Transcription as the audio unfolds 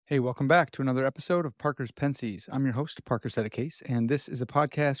Hey, welcome back to another episode of Parker's Pensies. I'm your host, Parker Case, and this is a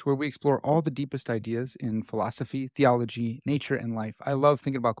podcast where we explore all the deepest ideas in philosophy, theology, nature, and life. I love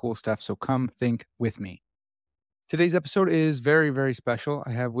thinking about cool stuff, so come think with me. Today's episode is very, very special.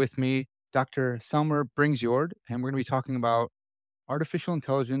 I have with me Dr. Selmer Bringjord, and we're going to be talking about artificial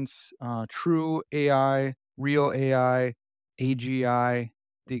intelligence, true AI, real AI, AGI,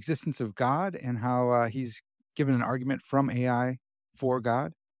 the existence of God, and how he's given an argument from AI for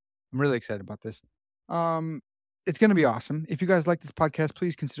God. I'm really excited about this. Um, it's going to be awesome. If you guys like this podcast,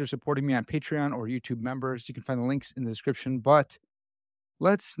 please consider supporting me on Patreon or YouTube members. You can find the links in the description. But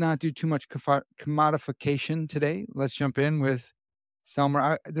let's not do too much commodification today. Let's jump in with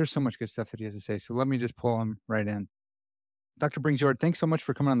Selmer. There's so much good stuff that he has to say. So let me just pull him right in. Dr. Bringjord, thanks so much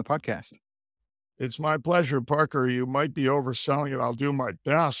for coming on the podcast. It's my pleasure, Parker. You might be overselling it. I'll do my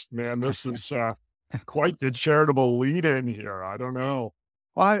best, man. This is quite the charitable lead in here. I don't know.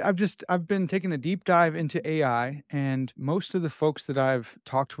 Well, I've been taking a deep dive into AI, and most of the folks that I've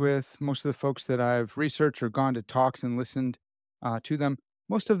talked with, most of the folks that I've researched or gone to talks and listened to them,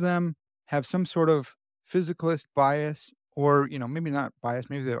 most of them have some sort of physicalist bias, or maybe not bias,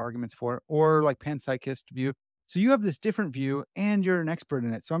 maybe the arguments for it, or like panpsychist view. So you have this different view, and you're an expert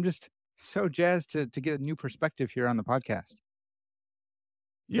in it. So I'm just so jazzed to get a new perspective here on the podcast.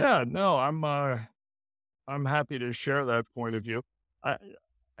 Yeah, no, I'm happy to share that point of view. I,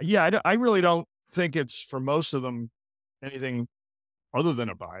 I really don't think it's for most of them anything other than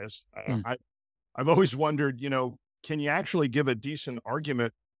a bias. Hmm. I've always wondered, can you actually give a decent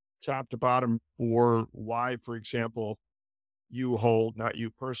argument top to bottom for why, for example, you hold, not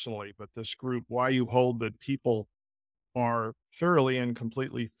you personally, but this group, why you hold that people are thoroughly and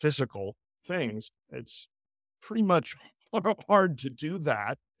completely physical things. It's pretty much hard to do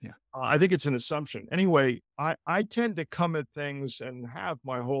that. Yeah. I think it's an assumption. Anyway, I tend to come at things and have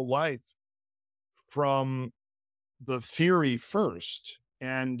my whole life from the theory first.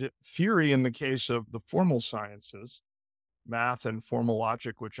 And theory, in the case of the formal sciences, math and formal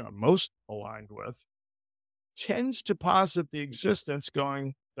logic, which I'm most aligned with, tends to posit the existence,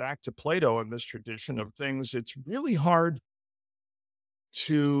 going back to Plato in this tradition, of things it's really hard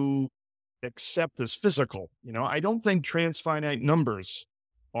to accept as physical. I don't think transfinite numbers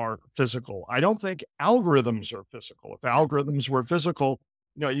are physical. I don't think algorithms are physical. If algorithms were physical,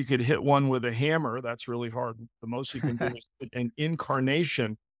 you could hit one with a hammer. That's really hard. The most you can do is an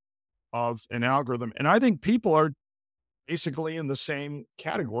incarnation of an algorithm. And I think people are basically in the same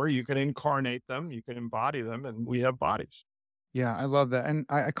category. You can incarnate them, you can embody them, and we have bodies. Yeah, I love that, and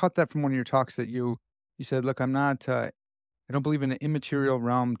I caught that from one of your talks that you said, "Look, I'm not, I don't believe in an immaterial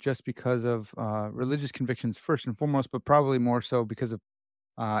realm just because of religious convictions first and foremost, but probably more so because of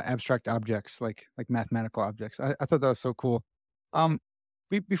abstract objects like mathematical objects." I thought that was so cool. Um,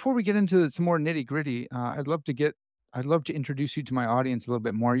 before we get into some more nitty gritty, I'd love to introduce you to my audience a little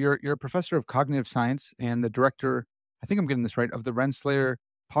bit more. You're a professor of cognitive science and the director, I think I'm getting this right, of the Rensselaer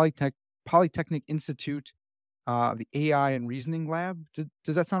Polytechnic Institute, the AI and Reasoning Lab.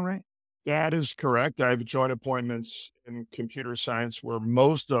 Does that sound right? That is correct. I have joint appointments in computer science where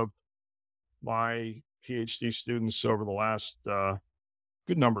most of my PhD students over the last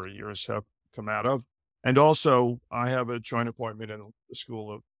good number of years have come out of. And also, I have a joint appointment in the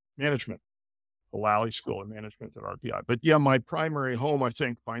School of Management, the Lally School of Management at RPI. But yeah, my primary home, I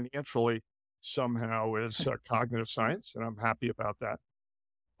think, financially somehow is cognitive science, and I'm happy about that.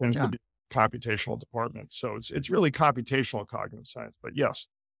 Tends to Yeah. be computational department, so it's really computational cognitive science. But yes,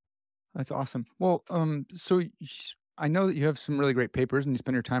 That's awesome. Well, I know that you have some really great papers and you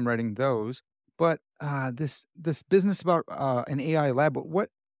spend your time writing those, but this business about an AI lab, what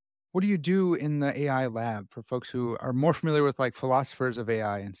do you do in the AI lab for folks who are more familiar with like philosophers of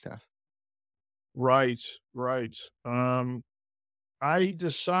AI and stuff? right, right. I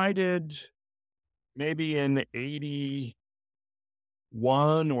decided maybe in 81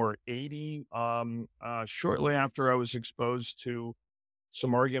 or 80, shortly after I was exposed to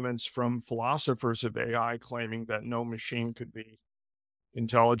some arguments from philosophers of AI claiming that no machine could be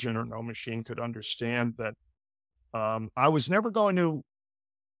intelligent or no machine could understand that. I was never going to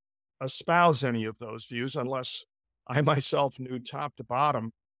espouse any of those views unless I myself knew top to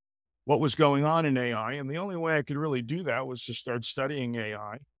bottom what was going on in AI. And the only way I could really do that was to start studying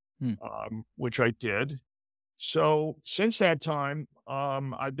AI, Hmm. which I did. So since that time,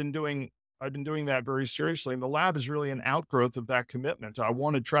 I've been doing that very seriously. And the lab is really an outgrowth of that commitment. I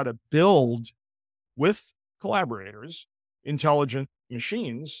want to try to build with collaborators intelligent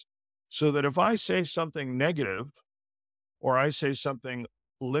machines so that if I say something negative or I say something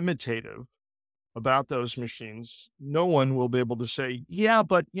limitative, about those machines, no one will be able to say, yeah,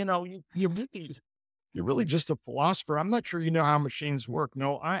 but you're really just a philosopher. I'm not sure you know how machines work.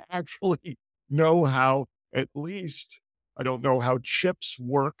 No, I actually know how, at least I don't know how chips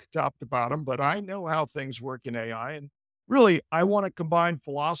work top to bottom, but I know how things work in AI. And really, I want to combine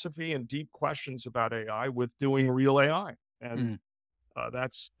philosophy and deep questions about AI with doing real AI. And Mm.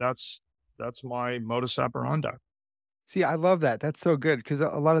 that's my modus operandi. See, I love that. That's so good because a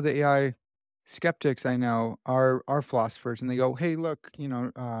lot of the AI skeptics I know are philosophers, and they go, "Hey, look,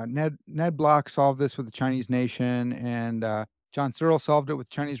 Ned Block solved this with the Chinese nation, and John Searle solved it with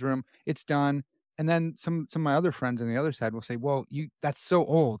Chinese room. It's done." And then some of my other friends on the other side will say, "Well, you that's so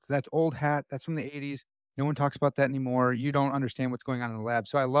old. That's old hat. That's from the '80s. No one talks about that anymore. You don't understand what's going on in the lab."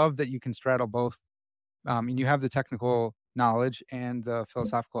 So I love that you can straddle both, and you have the technical knowledge and the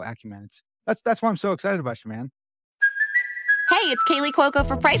philosophical acumen. That's why I'm so excited about you, man. Hey, it's Kaylee Cuoco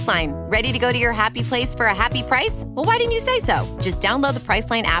for Priceline. Ready to go to your happy place for a happy price? Well, why didn't you say so? Just download the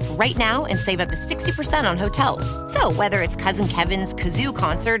Priceline app right now and save up to 60% on hotels. So whether it's Cousin Kevin's Kazoo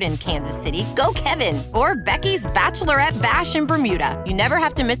concert in Kansas City, go Kevin, or Becky's Bachelorette Bash in Bermuda, you never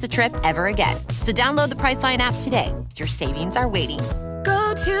have to miss a trip ever again. So download the Priceline app today. Your savings are waiting.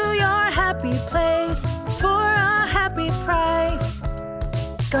 Go to your happy place for a happy price.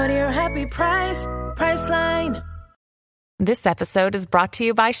 Go to your happy price, Priceline. This episode is brought to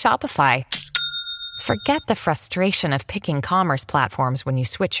you by Shopify. Forget the frustration of picking commerce platforms when you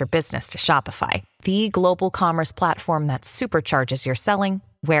switch your business to Shopify, the global commerce platform that supercharges your selling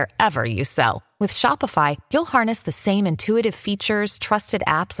wherever you sell. With Shopify, you'll harness the same intuitive features, trusted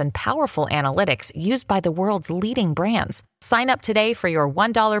apps, and powerful analytics used by the world's leading brands. Sign up today for your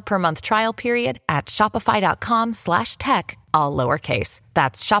 $1 per month trial period at shopify.com/tech, all lowercase.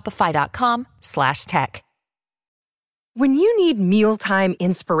 That's shopify.com/tech. When you need mealtime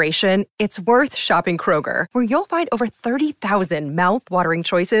inspiration, it's worth shopping Kroger, where you'll find over 30,000 mouth-watering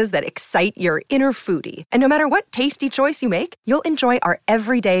choices that excite your inner foodie. And no matter what tasty choice you make, you'll enjoy our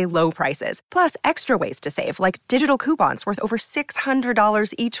everyday low prices, plus extra ways to save, like digital coupons worth over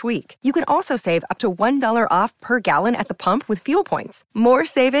 $600 each week. You can also save up to $1 off per gallon at the pump with fuel points. More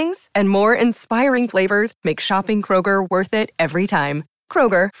savings and more inspiring flavors make shopping Kroger worth it every time.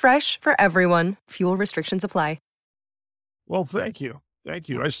 Kroger, fresh for everyone. Fuel restrictions apply. Well, thank you. Thank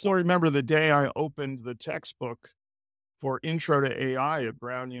you. I still remember the day I opened the textbook for Intro to AI at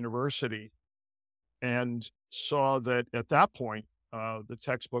Brown University and saw that at that point, the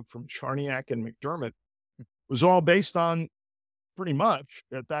textbook from Charniak and McDermott was all based on, pretty much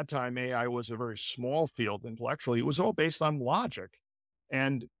at that time, AI was a very small field intellectually. It was all based on logic,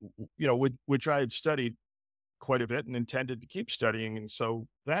 and which I had studied quite a bit and intended to keep studying. And so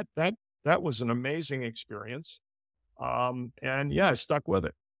that was an amazing experience. And yeah, I stuck with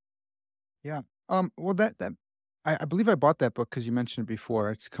it. Yeah. Well, that I believe I bought that book because you mentioned it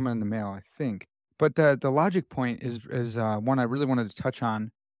before. It's coming in the mail, I think. But the logic point is one I really wanted to touch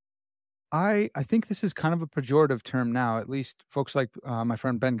on. I think this is kind of a pejorative term now. At least folks like my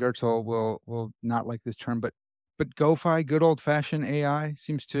friend Ben Gertzel will not like this term, but GoFi, good old fashioned AI,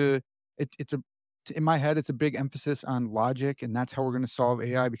 seems to it's a in my head it's a big emphasis on logic, and that's how we're going to solve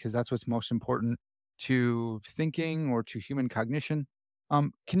AI because that's what's most important to thinking or to human cognition.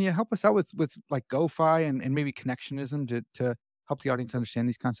 Can you help us out with like GoFi and maybe connectionism to help the audience understand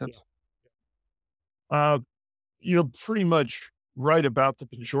these Yeah. concepts? Uh, you're pretty much right about the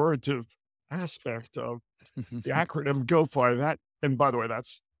pejorative aspect of the acronym GoFi. That, and by the way,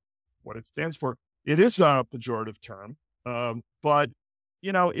 that's what it stands for. It is a pejorative term, but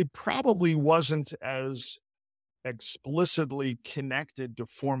it probably wasn't as explicitly connected to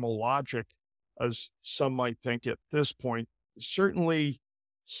formal logic as some might think at this point. Certainly,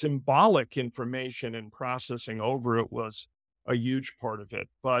 symbolic information and processing over it was a huge part of it,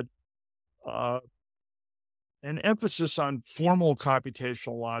 but uh, an emphasis on formal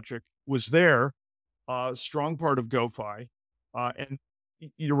computational logic was there, a strong part of GoFi. And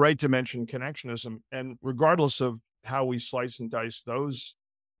you're right to mention connectionism. And regardless of how we slice and dice those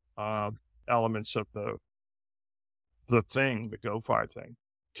uh, elements of the GoFi thing,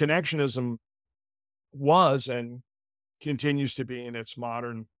 connectionism was and continues to be in its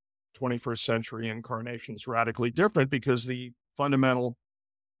modern 21st century incarnations radically different because the fundamental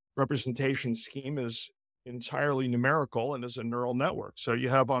representation scheme is entirely numerical and is a neural network. So you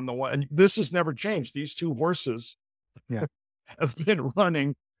have on the one, and this has never changed. These two horses Yeah. have been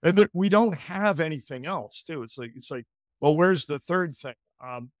running, and we don't have anything else. Too, it's like, well, where's the third thing?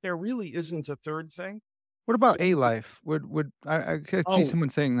 There really isn't a third thing. What about a life? Would I could see Oh, someone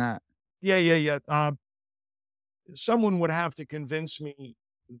saying that? yeah. Someone would have to convince me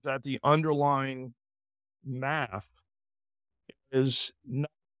that the underlying math is not,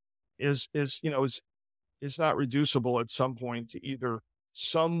 is not reducible at some point to either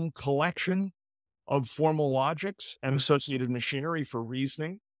some collection of formal logics and associated machinery for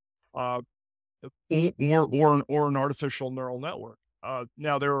reasoning, uh, or an artificial neural network.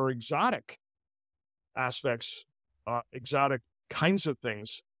 Now there are exotic aspects, exotic kinds of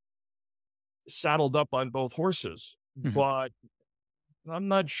things saddled up on both horses, Mhm. but I'm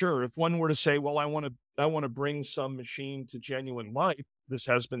not sure if one were to say, well, I want to bring some machine to genuine life. This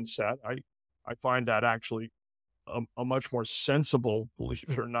has been said. I find that actually a much more sensible, believe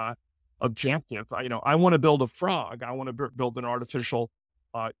it or not, objective. I want to build a frog. I want to build an artificial,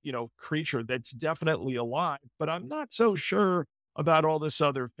 creature that's definitely alive, but I'm not so sure about all this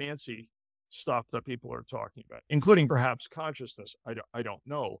other fancy stuff that people are talking about, including perhaps consciousness. I don't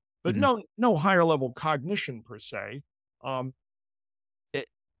know, but Mhm. no higher level cognition per se. Um, it,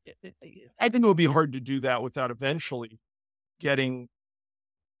 I think it would be hard to do that without eventually getting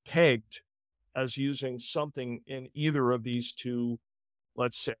pegged as using something in either of these two,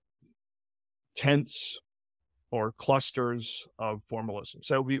 let's say, tents or clusters of formalism.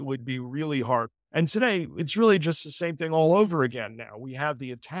 So it would be really hard. And today, it's really just the same thing all over again now. We have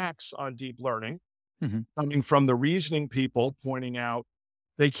the attacks on deep learning Mhm. coming from the reasoning people pointing out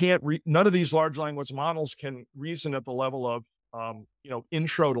they can't, none of these large language models can reason at the level of,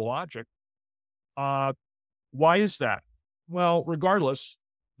 intro to logic. Uh, why is that? Well, regardless,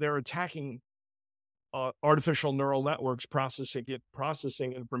 they're attacking artificial neural networks processing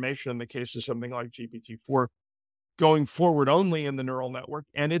information in the case of something like GPT-4 going forward only in the neural network.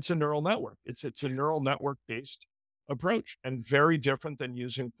 And it's a neural network. It's a neural network based approach and very different than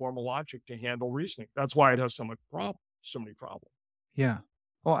using formal logic to handle reasoning. That's why it has so many problems. Yeah.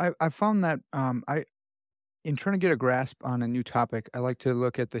 Well, I found that in trying to get a grasp on a new topic, I like to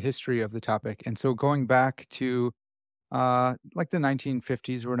look at the history of the topic. And so going back to like the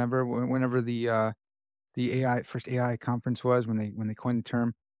 1950s or whenever the AI first AI conference was when they coined the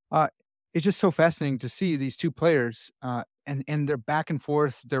term. Uh, it's just so fascinating to see these two players, and they're back and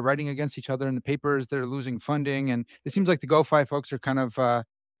forth. They're writing against each other in the papers. They're losing funding, and it seems like the GoFi folks are kind of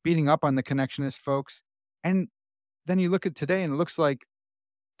beating up on the connectionist folks. And then you look at today, and it looks like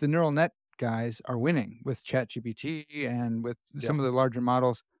the neural net guys are winning with ChatGPT and with Yeah. some of the larger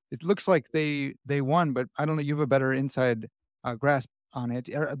models. It looks like they won, but I don't know. You have a better inside grasp on it.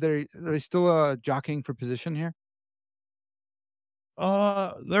 Are they still jockeying for position here?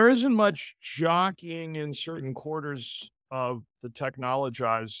 There isn't much jockeying in certain quarters of the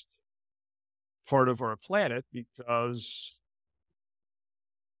technologized part of our planet because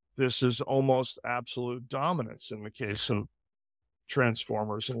this is almost absolute dominance in the case of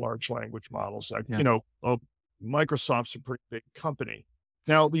transformers and large language models. Like, Yeah. Microsoft's a pretty big company.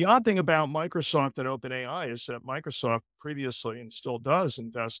 Now, the odd thing about Microsoft and OpenAI is that Microsoft previously and still does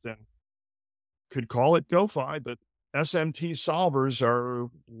invest in, could call it GoFi, but SMT solvers are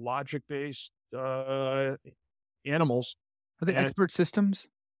logic based animals. Are they And expert systems?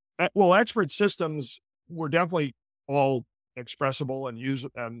 well, expert systems were definitely all expressible and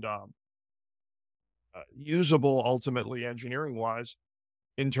usable ultimately engineering wise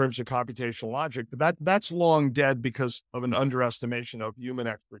in terms of computational logic, but that's long dead because of an underestimation of human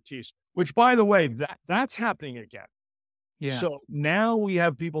expertise, which by the way, that's happening again. Yeah. So now we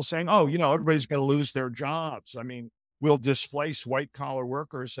have people saying, oh, everybody's going to lose their jobs. I mean, we'll displace white collar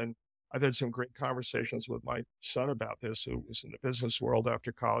workers. And I've had some great conversations with my son about this, who was in the business world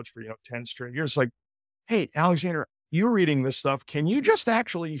after college for, 10 straight years. Like, hey, Alexander, you're reading this stuff. Can you just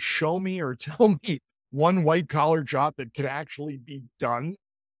actually show me or tell me one white collar job that could actually be done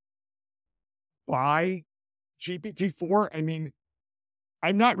by GPT-4? I mean,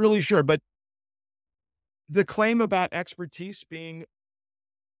 I'm not really sure, but the claim about expertise being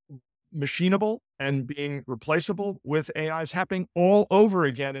machinable and being replaceable with AI is happening all over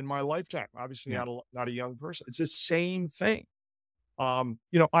again in my lifetime. Obviously, Yeah. not a young person. It's the same thing.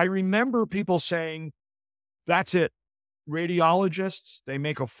 I remember people saying, "That's it. Radiologists, they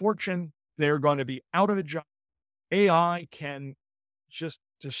make a fortune. They're going to be out of a job. AI can just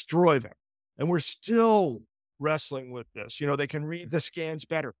destroy them." And we're still wrestling with this. They can read the scans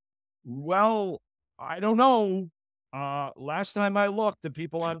better. Well, I don't know. Last time I looked, the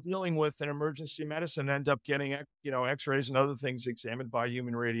people I'm dealing with in emergency medicine end up getting, x-rays and other things examined by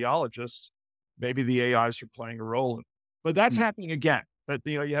human radiologists. Maybe the AIs are playing a role in it. But that's Mm. happening again. But,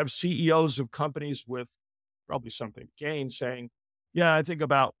 you have CEOs of companies with probably something to gain saying, yeah, I think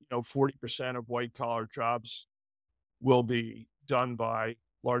about, 40% of white collar jobs will be done by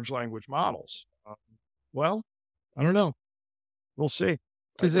large language models. Well, I don't know. We'll see.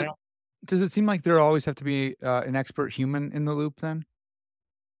 right Does it now. does it seem like there always have to be an expert human in the loop then?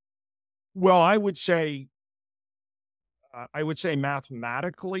 Well, I would say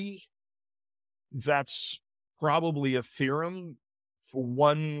mathematically, that's probably a theorem for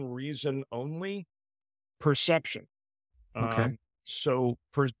one reason only: perception. Okay. So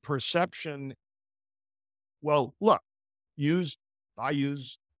perception. Well, look, use I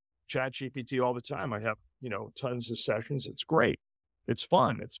use ChatGPT all the time. I have tons of sessions. It's great. It's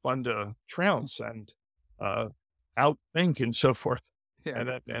fun. It's fun to trounce and uh, outthink and so forth,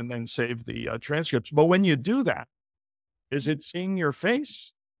 Yeah. and then save the transcripts. But when you do that, is it seeing your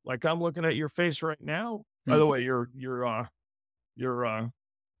face? Like I'm looking at your face right now. By Mm. the way,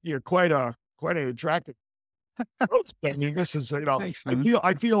 you're quite an attractive. I mean, this is Thanks, I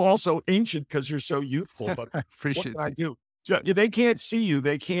man. feel also ancient because you're so youthful. But I what appreciate can I that. do? They can't see you.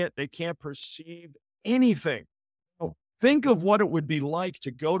 They can't perceive anything. Oh, think of what it would be like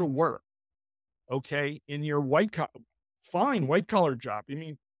to go to work, okay, in your fine white collar job. I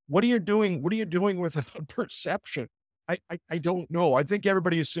mean, what are you doing? What are you doing with a perception? I don't know. I think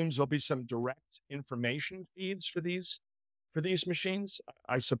everybody assumes there'll be some direct information feeds for these machines.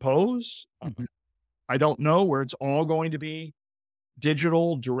 I suppose. Mhm. I don't know where it's all going to be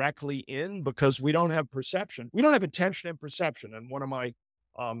digital directly in, because we don't have perception. We don't have attention and perception. And one of my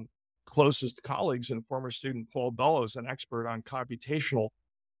um, closest colleagues and former student, Paul Bellows, an expert on computational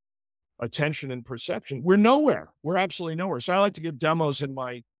attention and perception. We're nowhere. We're absolutely nowhere. So I like to give demos in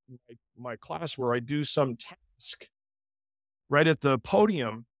my class where I do some task right at the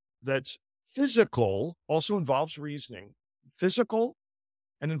podium that's physical, also involves reasoning, physical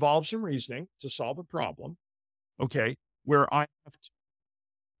and involves some reasoning to solve a problem. Okay. Where I have to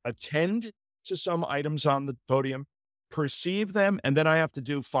attend to some items on the podium, perceive them, and then I have to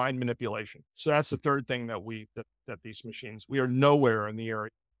do fine manipulation. So that's the third thing that these machines, we are nowhere in the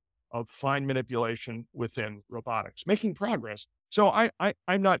area of fine manipulation within robotics, making progress. So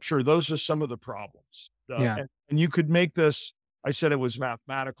I'm not sure. Those are some of the problems. Yeah. And you could make this, I said it was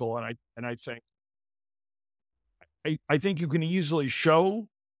mathematical, and I think you can easily show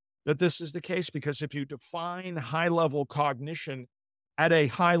that this is the case, because if you define high level cognition at a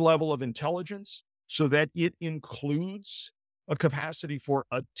high level of intelligence so that it includes a capacity for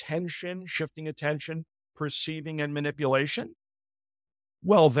attention, shifting attention, perceiving and manipulation,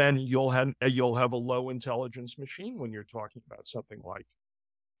 well, then you'll have a low intelligence machine when you're talking about something like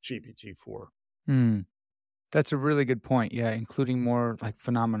GPT-4. Hmm. That's a really good point. Yeah, including more like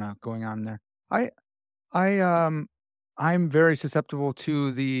phenomena going on there. I I I'm very susceptible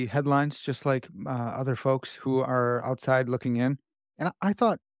to the headlines, just like other folks who are outside looking in. And I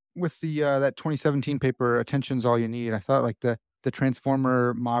thought with the that 2017 paper, "Attention's All You Need," I thought like the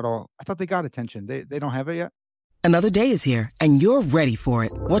transformer model, I thought they got attention. They don't have it yet. Another day is here, and you're ready for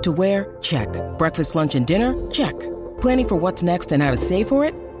it. What to wear? Check. Breakfast, lunch, and dinner? Check. Planning for what's next and how to save for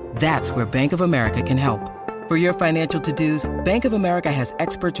it? That's where Bank of America can help. For your financial to-dos, Bank of America has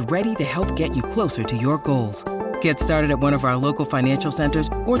experts ready to help get you closer to your goals. Get started at one of our local financial centers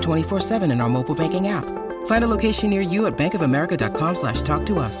or 24/7 in our mobile banking app. Find a location near you at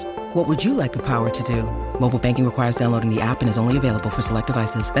bankofamerica.com/talktous. What would you like the power to do? Mobile banking requires downloading the app and is only available for select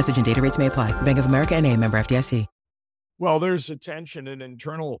devices. Message and data rates may apply. Bank of America NA, member FDIC. Well, there's attention in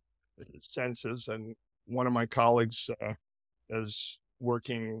internal senses, and one of my colleagues is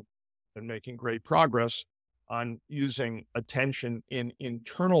working and making great progress on using attention in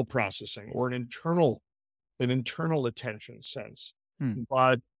internal processing, or an internal attention sense, Hmm.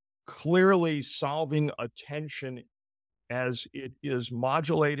 but clearly solving attention as it is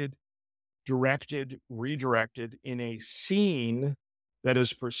modulated, directed, redirected in a scene that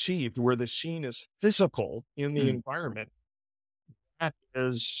is perceived, where the scene is physical in the Hmm. environment. That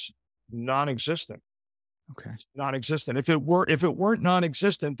is non-existent. Okay. It's non-existent. If it weren't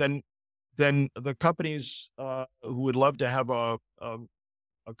non-existent, then the companies who would love to have a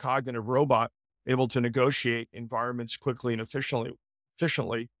cognitive robot able to negotiate environments quickly and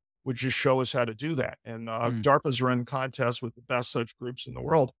efficiently would just show us how to do that. And Hmm. DARPA's run contests with the best such groups in the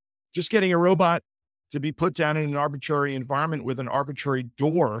world. Just getting a robot to be put down in an arbitrary environment with an arbitrary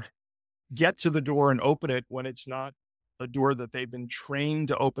door, get to the door and open it when it's not a door that they've been trained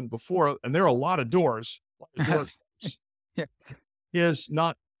to open before. And there are a lot of doors, a lot of door types, Yeah. is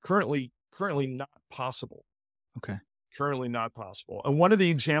not currently not possible. Okay. Currently not possible. And one of the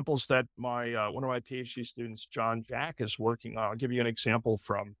examples that one of my PhD students, John Jack, is working on, I'll give you an example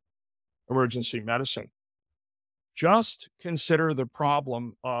from emergency medicine. Just consider the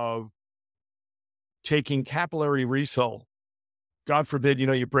problem of taking capillary refill. God forbid,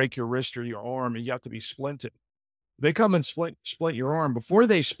 you break your wrist or your arm and you have to be splinted. They come and split your arm. Before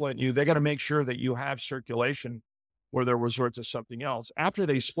they split you, they got to make sure that you have circulation or there resorts to something else. After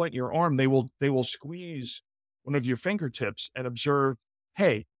they split your arm, they will squeeze one of your fingertips and observe,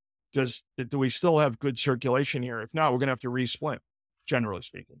 hey, do we still have good circulation here? If not, we're gonna have to resplit, generally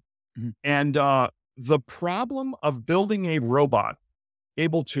speaking. Mhm. And the problem of building a robot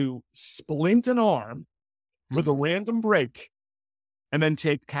able to splint an arm with a random break and then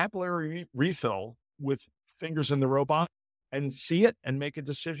take capillary refill with fingers in the robot and see it and make a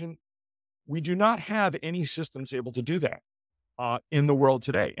decision. We do not have any systems able to do that in the world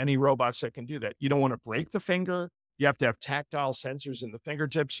today. Any robots that can do that. You don't want to break the finger. You have to have tactile sensors in the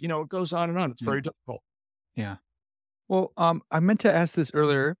fingertips. It goes on and on. It's very difficult. Yeah. Well, I meant to ask this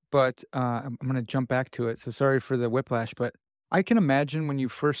earlier, but I'm going to jump back to it. So sorry for the whiplash, but I can imagine when you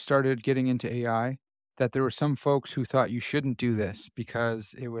first started getting into AI that there were some folks who thought you shouldn't do this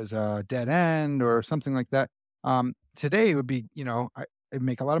because it was a dead end or something like that. Today it would be, it'd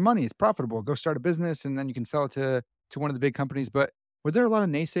make a lot of money. It's profitable. Go start a business and then you can sell it to one of the big companies. But were there a lot of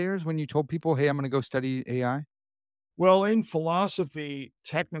naysayers when you told people, "Hey, I'm going to go study AI"? Well, in philosophy,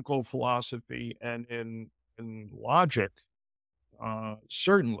 technical philosophy, and in logic,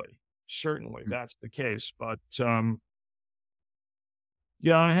 certainly that's the case. But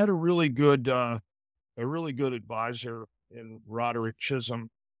yeah, I had a really good advisor in Roderick Chisholm,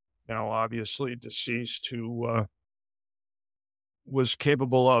 now obviously deceased, who was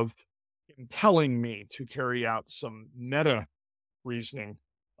capable of impelling me to carry out some meta reasoning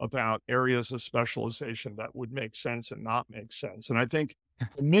about areas of specialization that would make sense and not make sense. And I think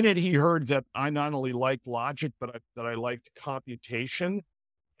the minute he heard that I not only liked logic, but that I liked computation,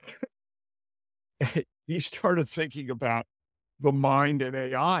 he started thinking about the mind and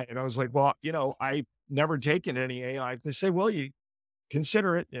AI. And I was like, well, I've never taken any AI. They say, well, you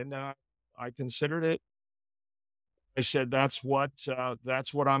consider it. And I considered it. I said, that's what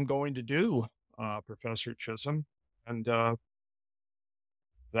I'm going to do, Professor Chisholm. And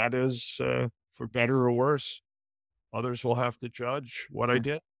that is for better or worse. Others will have to judge what I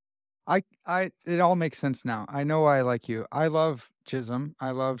did. It all makes sense now. I know why I like you. I love Chisholm.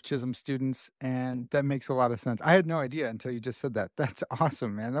 I love Chisholm students, and that makes a lot of sense. I had no idea until you just said that. That's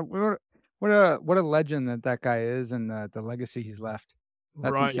awesome, man. What a legend that guy is, and the legacy he's left.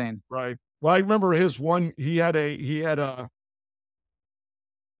 That's Right, insane. right. Well, I remember his one. He had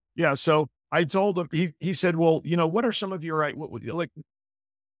yeah. So I told him. He said, "Well, what are some of your right? What would you like?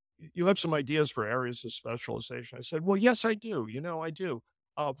 You have some ideas for areas of specialization." I said, "Well, yes, I do. I do.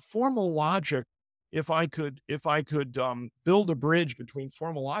 Formal logic. If I could build a bridge between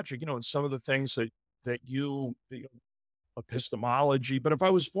formal logic, and some of the things that epistemology, but if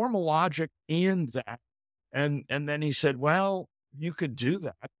I was formal logic and that, and then he said, well, you could do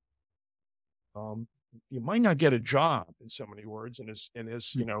that. You might not get a job, in so many words, in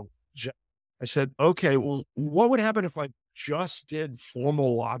his I said, okay, well, what would happen if I just did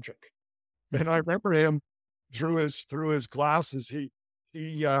formal logic?" And I remember him through his glasses.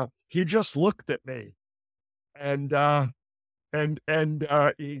 He just looked at me and he,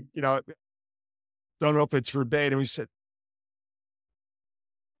 don't know if it's verbatim. He said,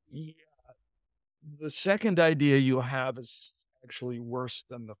 "Yeah, the second idea you have is actually worse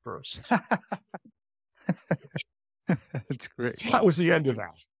than the first." That's great. That was the end of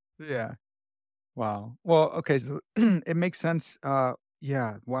that. Yeah. Wow. Well, okay, so it makes sense.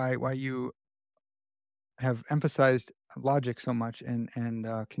 Yeah, why you have emphasized logic so much and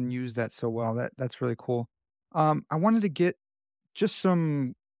can use that so well. That's really cool. I wanted to get just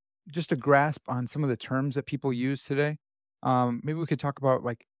just a grasp on some of the terms that people use today. Maybe we could talk about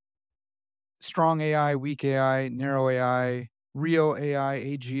like strong AI, weak AI, narrow AI, real AI,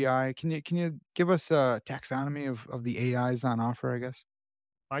 AGI. Can you give us a taxonomy of the AIs on offer, I guess?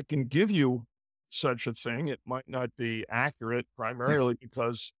 I can give you such a thing. It might not be accurate, Yeah. primarily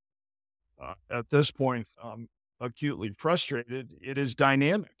because at this point, I'm acutely frustrated. It is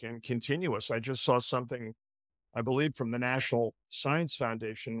dynamic and continuous. I just saw something, I believe, from the National Science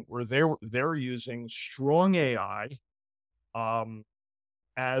Foundation, where they're using strong AI um,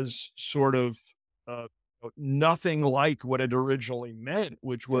 as sort of uh, nothing like what it originally meant,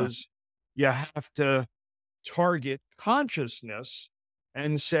 which Yeah. was you have to target consciousness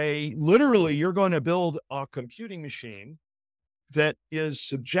and say, literally, you're going to build a computing machine that is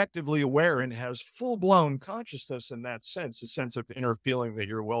subjectively aware and has full blown consciousness in that sense, a sense of inner feeling that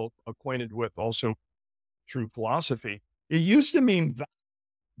you're well acquainted with also through philosophy. It used to mean that.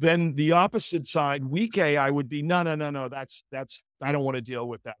 Then the opposite side, weak AI, would be no, no, no, no. I don't want to deal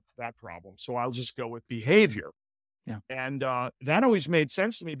with that problem. So I'll just go with behavior. Yeah. And that always made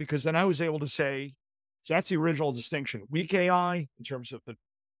sense to me because then I was able to say, So that's the original distinction. Weak AI, in terms of the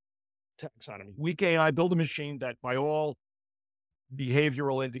taxonomy, weak AI, build a machine that by all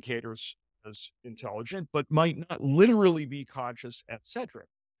behavioral indicators is intelligent, but might not literally be conscious, etc.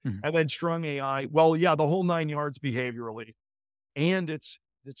 Mhm. And then strong AI, well, yeah, the whole 9 yards behaviorally, and it's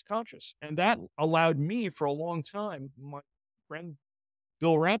conscious. And that allowed me for a long time. My friend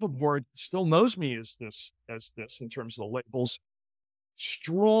Bill Rappaport still knows me as this in terms of the labels,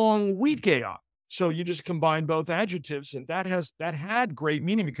 strong, weak AI. So you just combine both adjectives, and that had great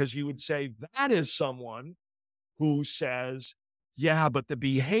meaning, because you would say that is someone who says, yeah, but the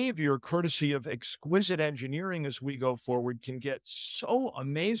behavior, courtesy of exquisite engineering as we go forward, can get so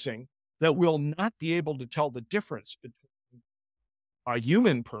amazing that we'll not be able to tell the difference between a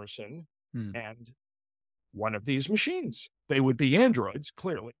human person Mm. and one of these machines. They would be androids,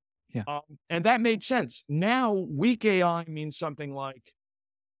 clearly. Yeah. And that made sense. Now, weak AI means something like,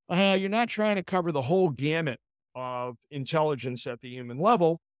 you're not trying to cover the whole gamut of intelligence at the human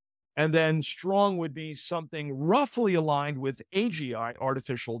level. And then strong would be something roughly aligned with AGI,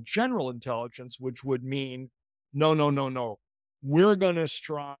 artificial general intelligence, which would mean, no, no, no, no. We're going to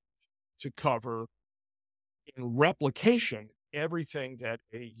strive to cover in replication everything that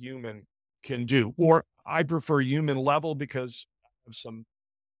a human can do. Or I prefer human level, because of some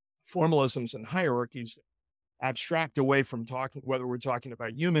formalisms and hierarchies that abstract away from talking, whether we're talking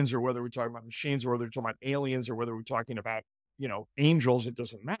about humans or whether we're talking about machines or whether we're talking about aliens or whether we're talking about, angels. It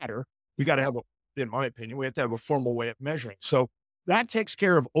doesn't matter. We got to have in my opinion, we have to have a formal way of measuring. So that takes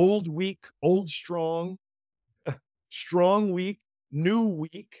care of old, weak, old, strong, strong, weak, new,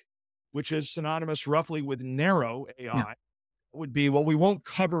 weak, which is synonymous roughly with narrow AI. Yeah. Would be, well, we won't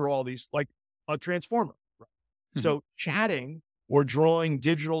cover all these, like a transformer. Right? Mhm. So chatting or drawing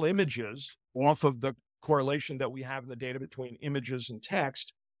digital images off of the correlation that we have in the data between images and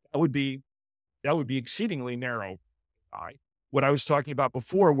text, that would be exceedingly narrow AI. What I was talking about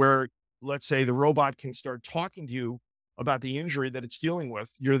before, where let's say the robot can start talking to you about the injury that it's dealing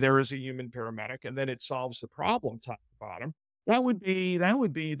with, you're there as a human paramedic, and then it solves the problem top to bottom.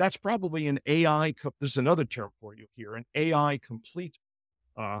 That's probably an AI. There's another term for you here, an AI complete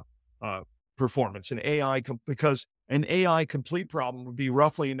uh, performance, because an AI complete problem would be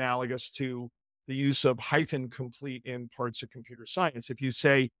roughly analogous to the use of hyphen complete in parts of computer science. If you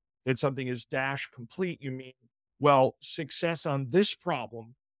say that something is dash complete, you mean, well, success on this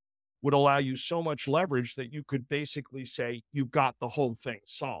problem would allow you so much leverage that you could basically say you've got the whole thing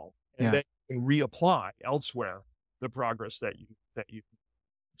solved, and Yeah. then you can reapply elsewhere the progress that you.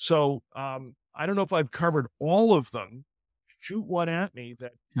 So I don't know if I've covered all of them. Shoot one at me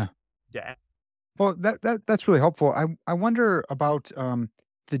that. Yeah. Yeah. Well, that's really helpful. I wonder about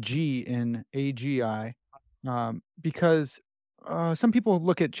the G in AGI, because some people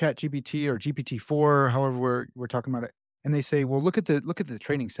look at ChatGPT or GPT-4, however we're talking about it, and they say, "Well, look at the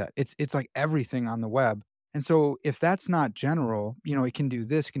training set. It's like everything on the web." And so, if that's not general, it can do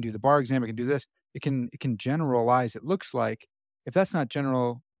this, it can do the bar exam, it can do this, it can generalize. It looks like if that's not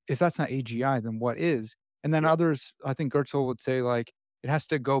general, if that's not AGI, then what is? And then others, I think Gertzel would say, like, it has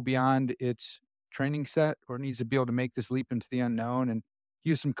to go beyond its training set, or it needs to be able to make this leap into the unknown, and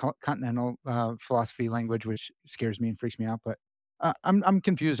use some continental philosophy language, which scares me and freaks me out. But I'm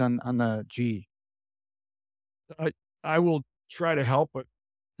confused on the G. I will try to help, but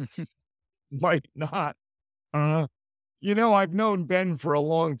might not. Uh, I've known Ben for a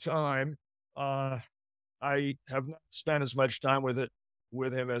long time. I have not spent as much time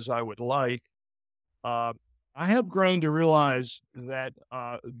with him as I would like. Uh, I have grown to realize that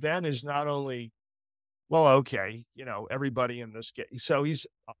Ben is not only, well, okay, everybody in this game. So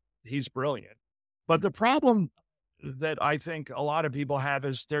he's brilliant, but the problem that I think a lot of people have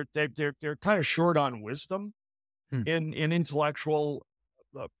is they're kind of short on wisdom Hmm. in intellectual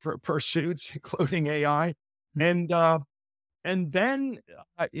pursuits, including AI, Hmm. and Ben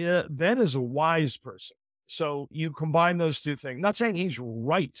is a wise person. So you combine those two things. Not saying he's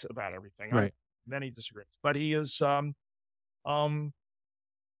right about everything. Right. Then he disagrees, but he is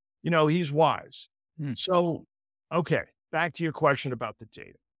he's wise. Hmm. So, okay, back to your question about the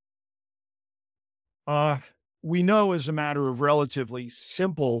data. We know, as a matter of relatively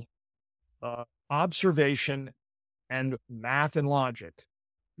simple observation and math and logic,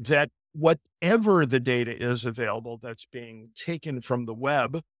 that whatever the data is available that's being taken from the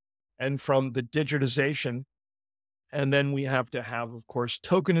web and from the digitization, and then we have to have, of course,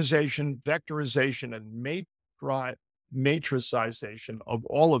 tokenization, vectorization, and matricization of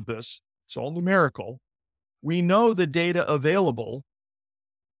all of this. It's all numerical. We know the data available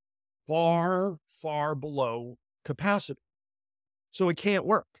far, far below capacity. So it can't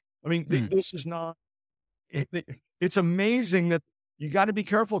work. I mean, this is not it's amazing that you got to be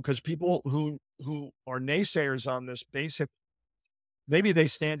careful, because people who are naysayers on this basic, maybe they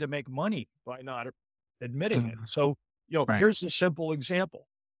stand to make money by not admitting it. So, Right. here's a simple example.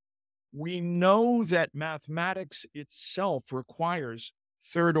 We know that mathematics itself requires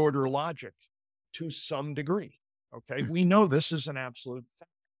third order logic to some degree. Okay. We know this is an absolute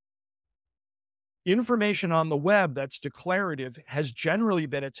fact. Information on the web that's declarative has generally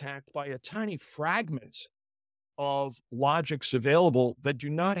been attacked by a tiny fragment of logics available that do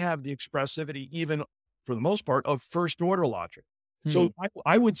not have the expressivity, even for the most part, of first order logic. So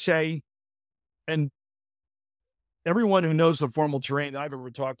I would say, and everyone who knows the formal terrain that I've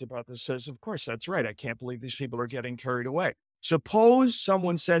ever talked about this says, of course, that's right. I can't believe these people are getting carried away. Suppose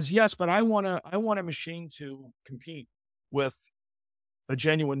someone says, yes, but I want a machine to compete with a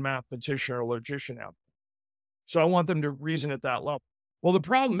genuine mathematician or logician out there. So I want them to reason at that level. Well, the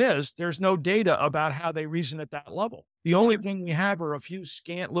problem is there's no data about how they reason at that level. The only thing we have are a few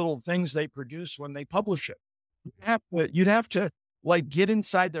scant little things they produce when they publish it. You'd have to like get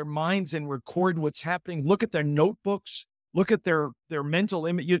inside their minds and record what's happening. Look at their notebooks. Look at their mental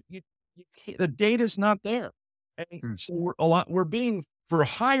image. The data's not there. And so we're being, for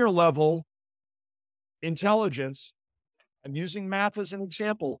higher level intelligence, I'm using math as an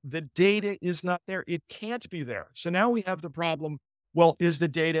example. The data is not there. It can't be there. So now we have the problem. Well, is the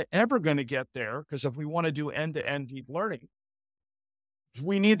data ever going to get there? Because if we want to do end-to-end deep learning,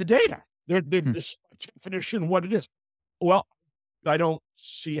 we need the data. This definition, what it is. Well, I don't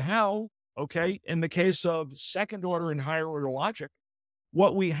see how. Okay. In the case of second order and higher order logic,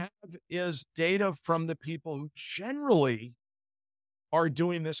 what we have is data from the people who generally are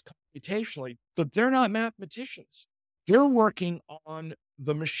doing this computationally, but they're not mathematicians. They're working on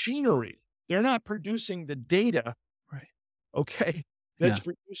the machinery. They're not producing the data. Right. Okay. That's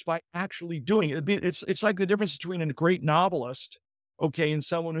produced by actually doing it. It's like the difference between a great novelist, okay, and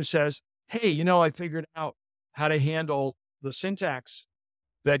someone who says, hey, I figured out how to handle the syntax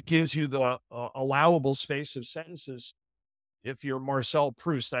that gives you the allowable space of sentences. If you're Marcel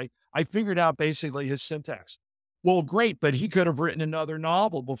Proust, I figured out basically his syntax. Well, great, but he could have written another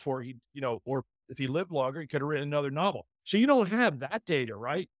novel before he, or if he lived longer, he could have written another novel. So you don't have that data,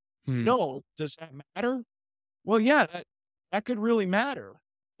 right? No. Does that matter? Well, yeah, that could really matter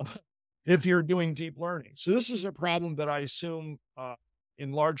if you're doing deep learning. So this is a problem that I assume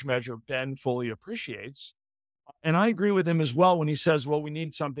in large measure Ben fully appreciates. And I agree with him as well when he says, well, we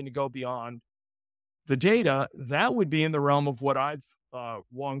need something to go beyond the data. That would be in the realm of what I've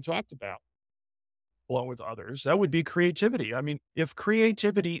long talked about, along with others. That would be creativity. I mean, if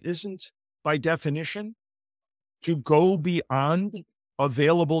creativity isn't by definition to go beyond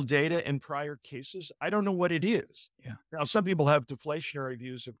available data in prior cases, I don't know what it is. Yeah. Now, some people have deflationary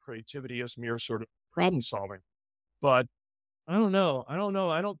views of creativity as mere sort of problem solving, but I don't know.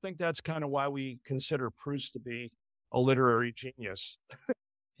 I don't think that's kind of why we consider Proust to be a literary genius.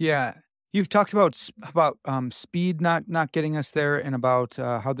 Yeah. You've talked about speed not getting us there, and about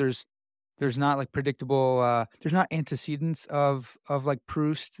how there's not like predictable, there's not antecedents of like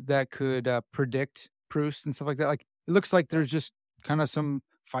Proust that could predict Proust and stuff like that. Like it looks like there's just kind of some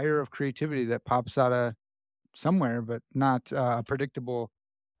fire of creativity that pops out of somewhere, but not a predictable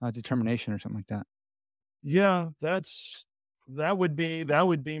determination or something like that. Yeah, that would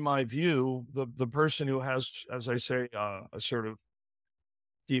be my view. The person who has, as I say, a sort of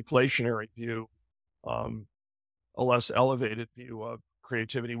deflationary view, a less elevated view of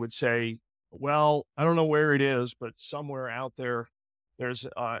creativity would say, well, I don't know where it is, but somewhere out there, there's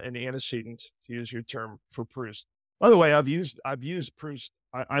an antecedent, to use your term, for Proust. By the way, I've used Proust.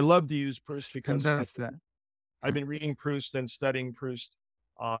 I love to use Proust because I've been reading Proust and studying Proust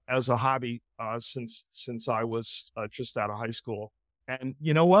as a hobby since I was just out of high school. And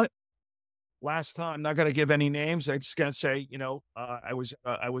you know what? Last time, I'm not going to give any names. I'm just going to say, I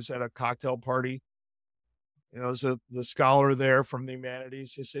was at a cocktail party. There's the scholar there from the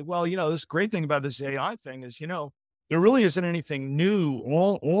humanities. He said, well, this great thing about this AI thing is, there really isn't anything new.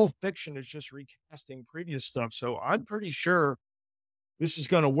 All fiction is just recasting previous stuff. So I'm pretty sure this is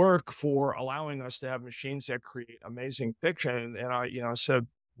going to work for allowing us to have machines that create amazing fiction. And I, said,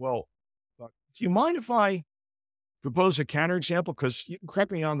 well, do you mind if I propose a counterexample? Because you can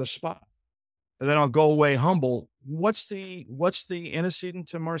correct me on the spot, and then I'll go away humble. What's the antecedent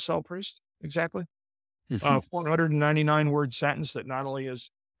to Marcel Proust exactly? 499 word sentence that not only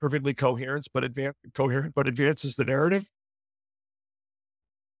is perfectly coherent, but advances the narrative.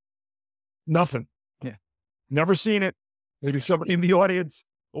 Nothing. Yeah. Never seen it. Maybe somebody in the audience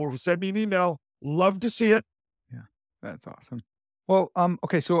or send me an email. Love to see it. Yeah. That's awesome. Well,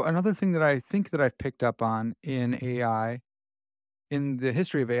 okay, so another thing that I think that I've picked up on in AI, in the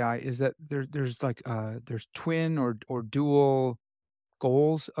history of AI, is that there's like, there's twin or dual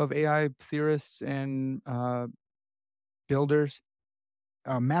goals of AI theorists and, builders.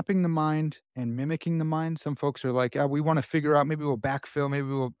 Mapping the mind and mimicking the mind. Some folks are like, we want to figure out, maybe we'll backfill, maybe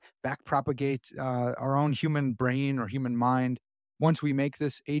we'll back propagate our own human brain or human mind once we make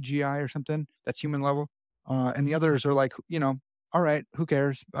this AGI or something that's human level. And the others are like, all right, who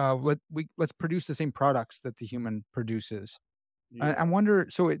cares? Let's produce the same products that the human produces. I Yeah, wonder.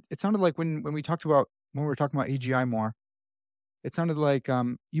 So it sounded like when we talked about when we were talking about AGI more, it sounded like,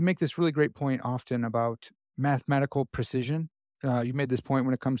 you make this really great point often about mathematical precision. You made this point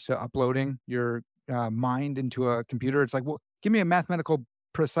when it comes to uploading your, mind into a computer. It's like, well, give me a mathematical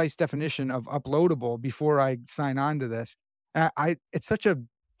precise definition of uploadable before I sign on to this. And it's such a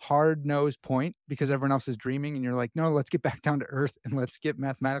hard nosed point because everyone else is dreaming, and you're like, no, let's get back down to earth and let's get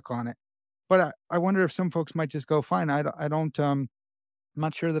mathematical on it. But I wonder if some folks might just go, fine, I don't, I'm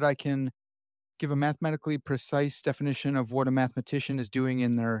not sure that I can give a mathematically precise definition of what a mathematician is doing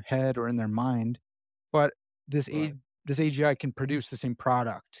in their head or in their mind, but this right. A this AGI can produce the same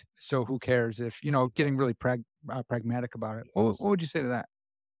product. So who cares if, getting really pragmatic about it. What would you say to that?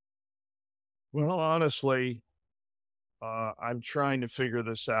 Well, honestly, I'm trying to figure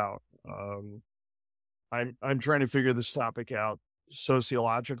this out. I'm trying to figure this topic out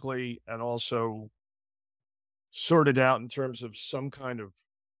sociologically and also sort it out in terms of some kind of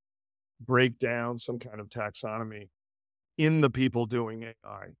breakdown, some kind of taxonomy in the people doing AI.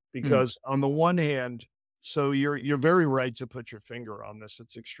 Mm, Because on the one hand, so you're very right to put your finger on this.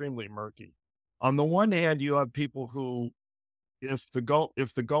 It's extremely murky. On the one hand, you have people who, if the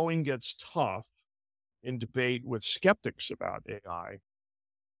going gets tough in debate with skeptics about AI,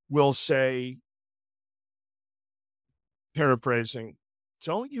 will say, paraphrasing,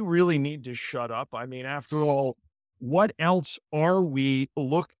 don't you really need to shut up? I mean, after all, what else are we?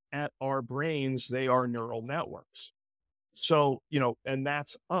 Look at our brains, they are neural networks. So, and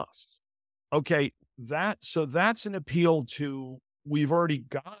that's us. Okay, that's an appeal to, we've already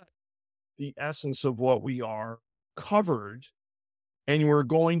got the essence of what we are covered, and we're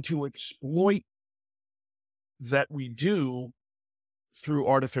going to exploit that we do through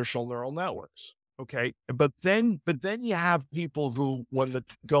artificial neural networks. Okay. But then you have people who, when the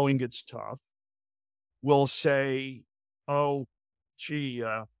going gets tough, will say, oh, gee,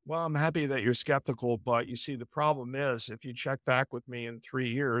 well, I'm happy that you're skeptical, but you see, the problem is, if you check back with me in 3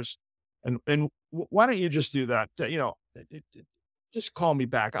 years, why don't you just do that? Just call me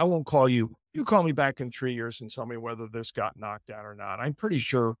back. I won't call you. You call me back in 3 years and tell me whether this got knocked down or not. I'm pretty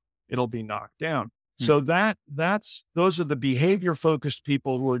sure it'll be knocked down. mm, So those are the behavior focused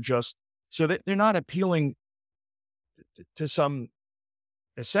people who are just, so that they're not appealing to some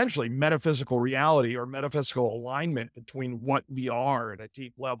essentially metaphysical reality or metaphysical alignment between what we are at a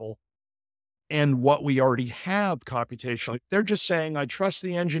deep level and what we already have computationally. They're just saying, I trust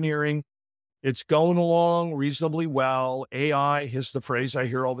the engineering. It's going along reasonably well. AI is the phrase I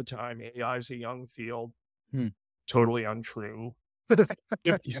hear all the time. AI is a young field. mm. Totally untrue.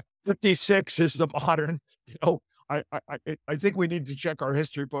 Yeah. 56 is the modern, you know, I think we need to check our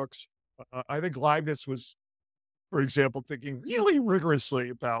history books. I think Leibniz was, for example, thinking really rigorously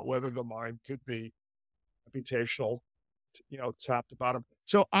about whether the mind could be computational, top to bottom.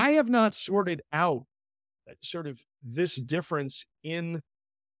 So I have not sorted out sort of this difference in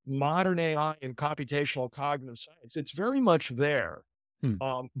modern AI and computational cognitive science. It's very much there.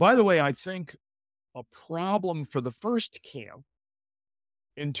 Mm, By the way, I think a problem for the first camp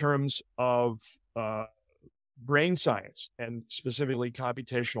in terms of brain science and specifically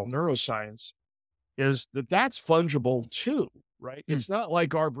computational neuroscience is that that's fungible too, right? mm. It's not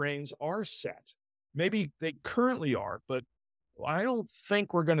like our brains are set. Maybe they currently are, but I don't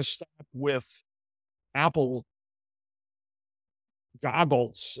think we're going to stop with Apple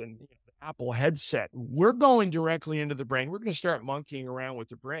goggles and the Apple headset. We're going directly into the brain. We're going to start monkeying around with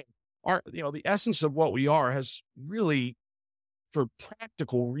the brain. The essence of what we are has really, for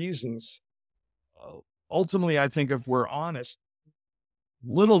practical reasons, uh, ultimately, I think if we're honest,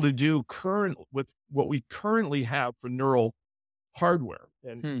 little to do current with what we currently have for neural hardware.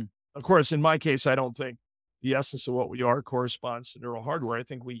 And Hmm. of course, in my case, I don't think the essence of what we are corresponds to neural hardware. I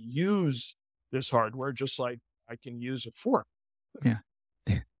think we use this hardware just like I can use a fork. Yeah.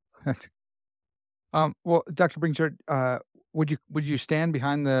 That's well, Dr. Bringjord, would you stand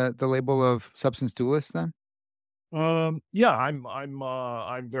behind the label of substance dualist then? Yeah,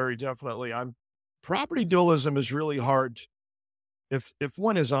 I'm very definitely, property dualism is really hard. If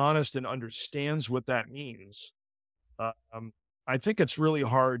one is honest and understands what that means, I think it's really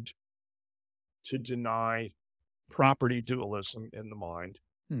hard to deny property dualism in the mind.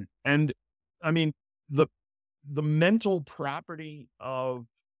 Hmm. And I mean, the the mental property of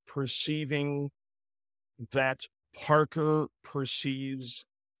perceiving that Parker perceives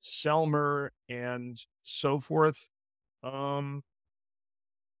Selmer and so forth, um,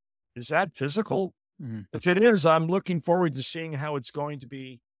 is that physical? Mhm. If it is, I'm looking forward to seeing how it's going to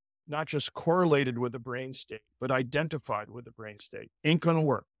be not just correlated with the brain state, but identified with the brain state. Ain't going to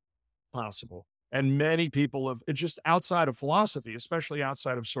work. Possible. And many people have, it's just outside of philosophy, especially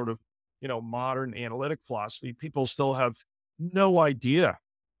outside of sort of, modern analytic philosophy, people still have no idea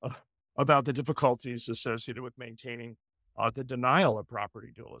uh, about the difficulties associated with maintaining the denial of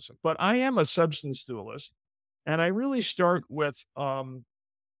property dualism. But I am a substance dualist, and I really start with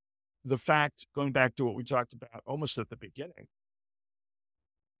the fact, going back to what we talked about almost at the beginning,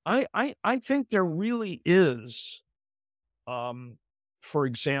 I think there really is, um, for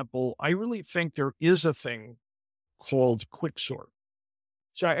example, I really think there is a thing called quicksort.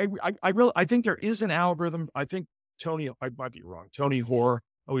 So I think there is an algorithm. I think I might be wrong. Tony Hoare,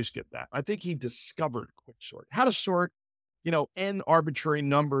 always get that. I think he discovered quicksort, how to sort, n arbitrary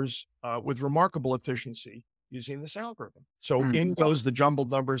numbers with remarkable efficiency using this algorithm. So Hmm. in goes the jumbled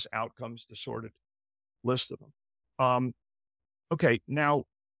numbers, out comes the sorted list of them. Um, okay, now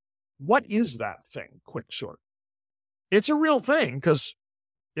what is that thing, quicksort? It's a real thing because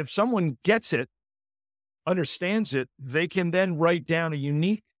if someone gets it, understands it, they can then write down a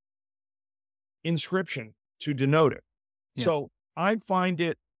unique inscription to denote it. Yeah. So I find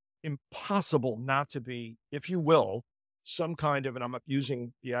it impossible not to be, if you will, some kind of, and I'm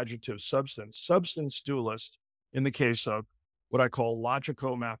using the adjective substance dualist in the case of what I call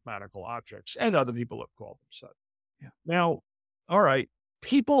logico-mathematical objects, and other people have called them such. Yeah. Now, all right,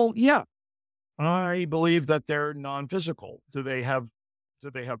 people, yeah, I believe that they're non-physical. Do they have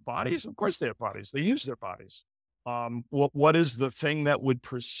bodies? Of course they have bodies. They use their bodies. What is the thing that would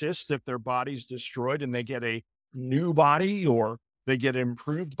persist if their body's destroyed and they get a new body, or they get an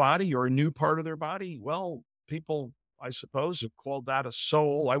improved body, or a new part of their body? Well, people, I suppose, have called that a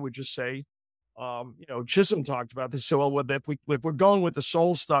soul. I would just say, Chisholm talked about this. So, well, if we're going with the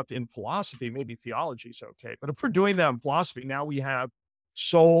soul stuff in philosophy, maybe theology is okay. But if we're doing that in philosophy, now we have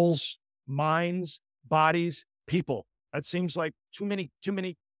souls, minds, bodies, people. That seems like too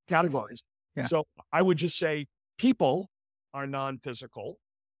many categories. Yeah. So I would just say people are non-physical,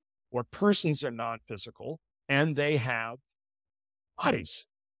 or persons are non-physical, and they have bodies.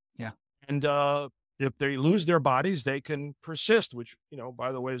 Yeah. And if they lose their bodies, they can persist, which,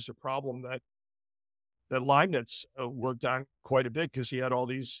 by the way, is a problem that Leibniz worked on quite a bit, because he had all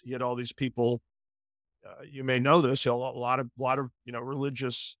these people. You may know this. A lot of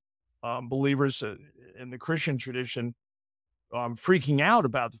religious believers in the Christian tradition freaking out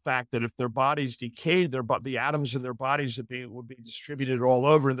about the fact that if their bodies decayed, the atoms in their bodies would be distributed all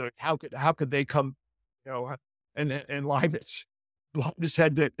over. And how could they come, and Leibniz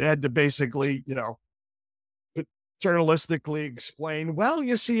had to basically, paternalistically explain, well,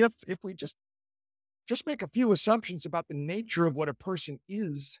 you see, if we just make a few assumptions about the nature of what a person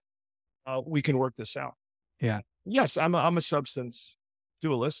is, we can work this out. Yeah. Yes, I'm a substance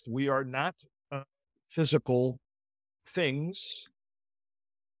dualist. We are not physical things.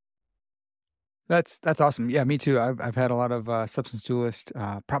 That's awesome. Yeah, me too. I've had a lot of substance dualist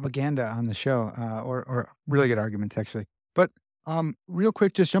propaganda on the show, or really good arguments actually. But real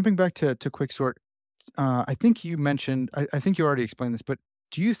quick, just jumping back to quicksort, I think you mentioned, I think you already explained this, but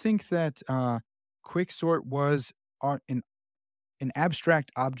do you think that quicksort was an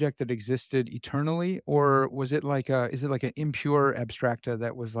abstract object that existed eternally, or was it like is it like an impure abstracta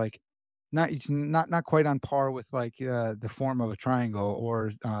that was like it's not quite on par with like the form of a triangle,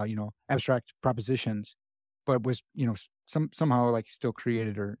 or abstract propositions, but was somehow like still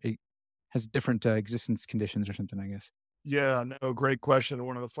created, or it has different existence conditions or something, I guess. Yeah, no, great question.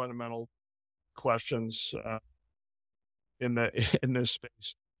 One of the fundamental questions in in this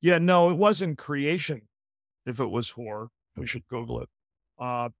space. Yeah, no, it wasn't creation. If it was Hoare, we should Google it.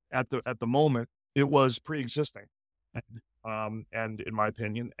 At the moment, it was pre-existing, and in my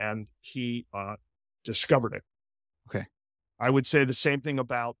opinion, and he discovered it. Okay. I would say the same thing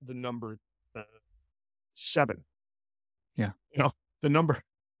about the number 7. Yeah. The number,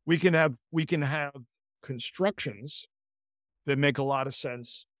 we can have constructions that make a lot of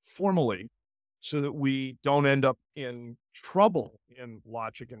sense formally, so that we don't end up in trouble in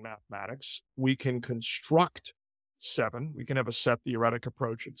logic and mathematics. We can construct 7. We can have a set theoretic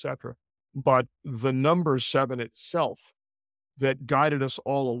approach, etc. But the number 7 itself that guided us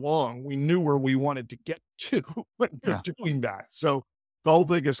all along. We knew where we wanted to get to when we were Yeah. doing that. So the whole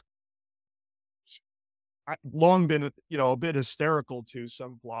thing has long been, a bit hysterical to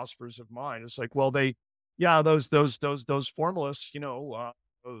some philosophers of mine. It's like, well, yeah, those formalists,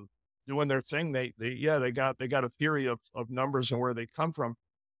 doing their thing. They got a theory of numbers and where they come from.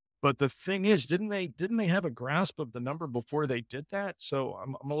 But the thing is, didn't they have a grasp of the number before they did that? So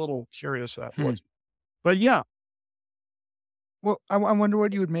I'm a little curious of that. Hmm. But yeah, Well, I wonder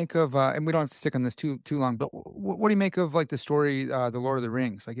what you would make of, and we don't have to stick on this too long, but what do you make of like the story, The Lord of the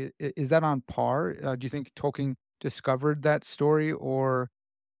Rings? Like, is that on par? Do you think Tolkien discovered that story, or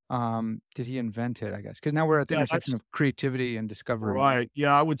did he invent it? I guess because now we're at the yeah, intersection that's of creativity and discovery. right.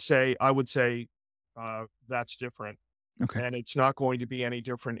 Yeah, I would say that's different, Okay. and it's not going to be any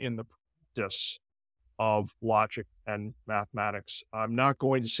different in the practice of logic and mathematics. I'm not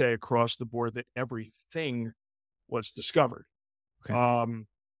going to say across the board that everything was discovered. Okay. Um,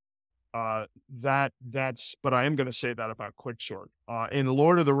 but I am going to say that about Quicksort. In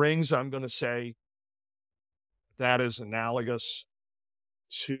Lord of the Rings, I'm going to say that is analogous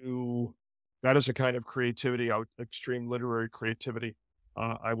to that is a kind of creativity, extreme literary creativity.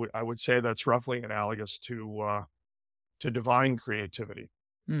 I would say that's roughly analogous to divine creativity.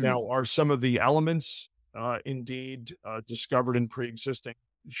 Hmm. Now, are some of the elements indeed discovered and pre-existing?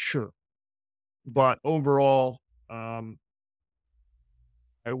 Sure, but overall, um,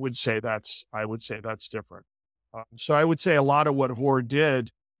 I would say that's different. So I would say a lot of what Hoare did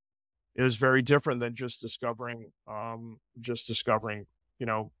is very different than just discovering, quicksort.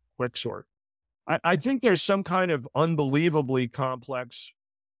 I think there's some kind of unbelievably complex,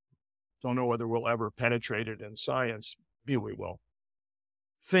 don't know whether we'll ever penetrate it in science, maybe we will,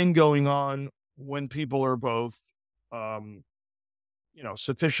 thing going on when people are both, um,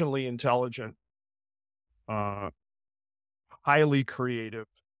 sufficiently intelligent, uh, highly creative,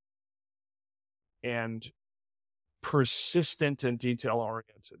 and persistent and detail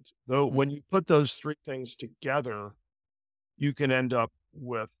oriented. Though when you put those three things together, you can end up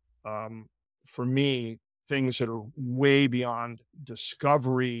with, um, for me, things that are way beyond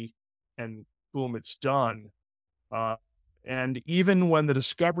discovery and boom, it's done. Uh, and even when the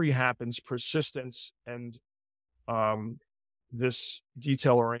discovery happens, persistence and um, this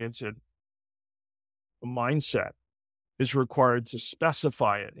detail oriented mindset is required to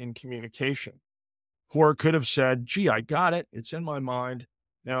specify it in communication. Or could have said, gee, I got it. It's in my mind.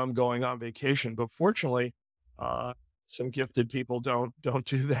 Now I'm going on vacation. But fortunately, uh, some gifted people don't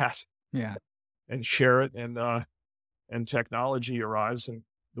do that Yeah. and share it. And technology arrives and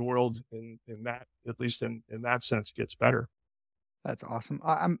the world in that, at least in that sense, gets better. That's awesome.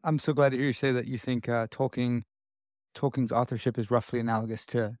 I'm so glad to hear you say that you think Tolkien's authorship is roughly analogous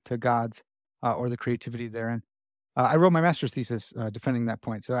to God's, or the creativity therein. I wrote my master's thesis defending that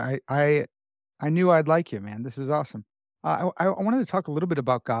point, so I knew I'd like you, man. This is awesome. I wanted to talk a little bit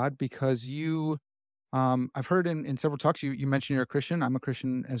about God because I've heard in several talks you mentioned you're a Christian. I'm a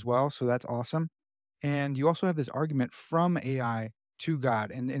Christian as well, so that's awesome. And you also have this argument from AI to God,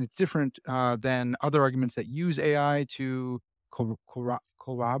 and it's different than other arguments that use AI to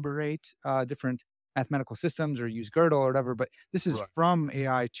corroborate different mathematical systems or use Gödel or whatever. But this is Right. from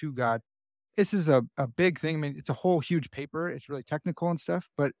AI to God. This is a big thing. I mean, it's a whole huge paper. It's really technical and stuff.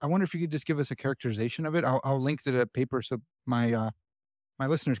 But I wonder if you could just give us a characterization of it. I'll link to the paper so my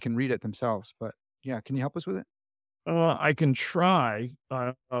listeners can read it themselves. But yeah, can you help us with it? I can try.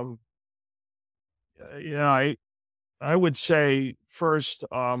 Yeah, I would say first,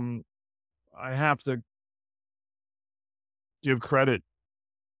 I have to give credit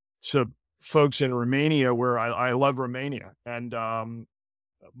to folks in Romania where I love Romania. And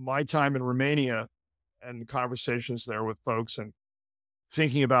my time in Romania and conversations there with folks and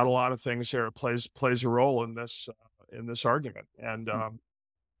thinking about a lot of things there plays a role in this argument. And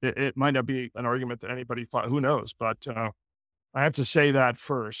it might not be an argument that anybody who knows, but I have to say that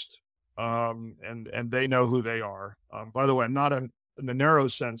first. And they know who they are. By the way, I'm not in the narrow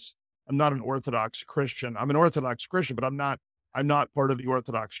sense, I'm not an Orthodox Christian. I'm an Orthodox Christian, but I'm not part of the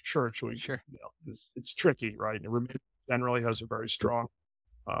Orthodox Church. Sure. It's tricky, right? And Romania generally has a very strong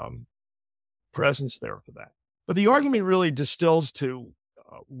um, presence there for that. But the argument really distills to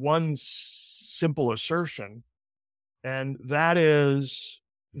one simple assertion, and that is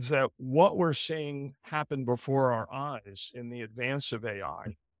that what we're seeing happen before our eyes in the advance of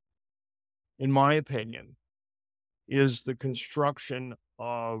AI, in my opinion, is the construction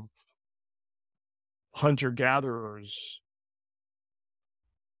of hunter-gatherers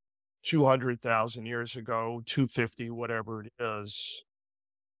 200,000 years ago, 250, whatever it is,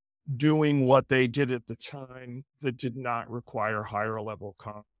 doing what they did at the time that did not require higher level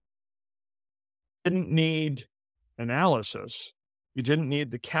didn't need analysis. You didn't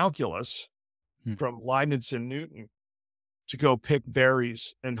need the calculus Hmm. from Leibniz and Newton to go pick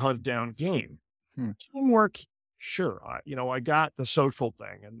berries and hunt down game. Teamwork, sure. I got the social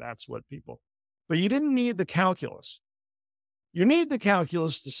thing, and that's what but you didn't need the calculus. You need the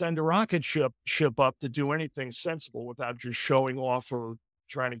calculus to send a rocket ship up to do anything sensible without just showing off or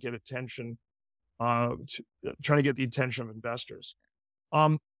trying to get attention, trying to get the attention of investors.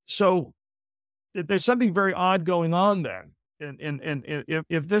 So there's something very odd going on then. And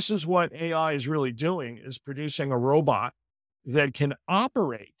if this is what AI is really doing, is producing a robot that can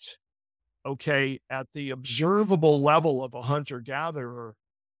operate, at the observable level of a hunter-gatherer,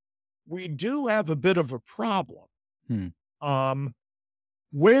 we do have a bit of a problem.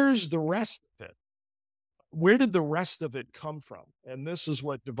 Where's the rest of it? Where did the rest of it come from? And this is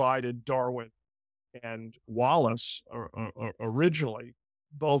what divided Darwin and Wallace originally,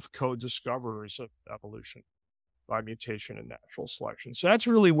 both co-discoverers of evolution by mutation and natural selection. So that's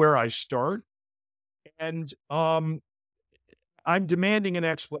really where I start. And I'm demanding an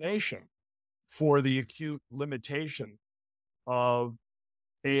explanation for the acute limitation of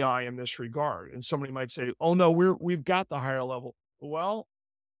AI in this regard. And somebody might say, oh no, we've got the higher level. Well,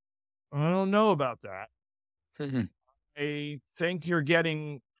 I don't know about that. I think you're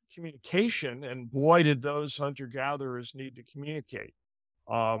getting communication, and boy, did those hunter-gatherers need to communicate.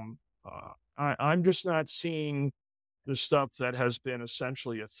 I'm just not seeing the stuff that has been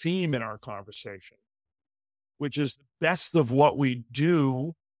essentially a theme in our conversation, which is the best of what we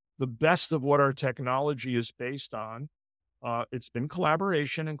do, the best of what our technology is based on. It's been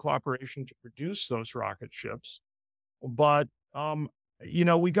collaboration and cooperation to produce those rocket ships. But,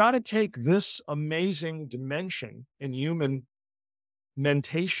 we got to take this amazing dimension in human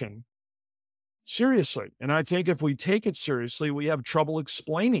mentation seriously. And I think if we take it seriously, we have trouble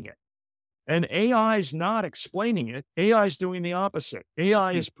explaining it. And AI is not explaining it. AI is doing the opposite.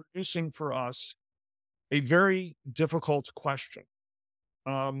 AI is producing for us a very difficult question.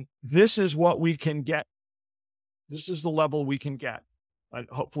 This is what we can get. This is the level we can get. And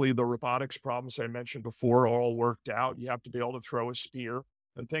hopefully the robotics problems I mentioned before are all worked out. You have to be able to throw a spear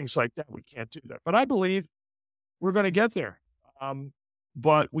and things like that. We can't do that. But I believe we're going to get there.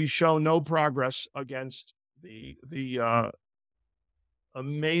 But we show no progress against the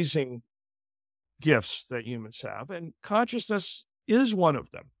amazing gifts that humans have. And consciousness is one of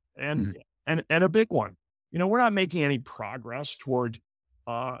them, and a big one. We're not making any progress toward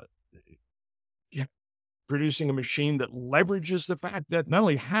producing a machine that leverages the fact that not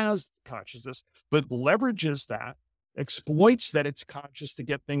only has consciousness, but leverages that, exploits that it's conscious to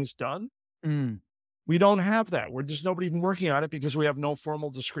get things done. We don't have that. We're just nobody even working on it because we have no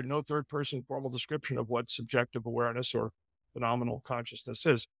third-person formal description of what subjective awareness or phenomenal consciousness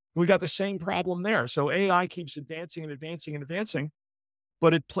is. We got the same problem there. So AI keeps advancing and advancing and advancing,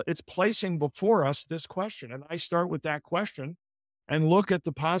 but it's placing before us this question. And I start with that question and look at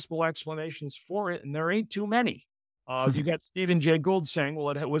the possible explanations for it, and there ain't too many. You got Stephen Jay Gould saying, well,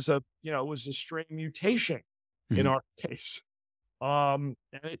 it was a stray mutation in our case. And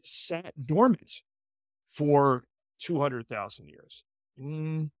it sat dormant for 200,000 years.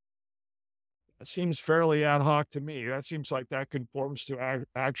 That seems fairly ad hoc to me. That seems like that conforms to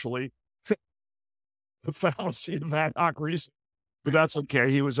actually the fallacy of ad hoc reason. But that's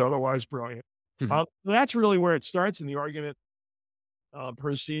okay. He was otherwise brilliant. That's really where it starts, and the argument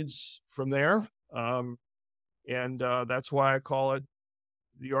proceeds from there. And that's why I call it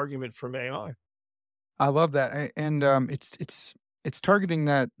the argument from AI. I love that. And it's targeting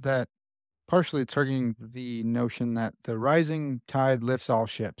that partially it's targeting the notion that the rising tide lifts all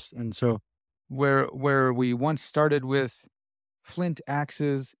ships. And so where we once started with flint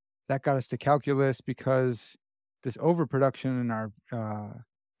axes, that got us to calculus because this overproduction in our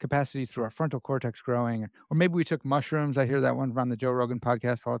capacities through our frontal cortex growing, or maybe we took mushrooms. I hear that one on the Joe Rogan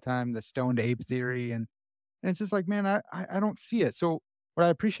podcast all the time, the stoned ape theory. And it's just like, man, I don't see it. So what I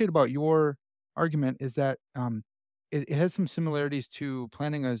appreciate about your argument is that it has some similarities to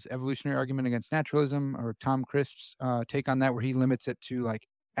Plantinga's evolutionary argument against naturalism, or Tom Crisp's take on that, where he limits it to like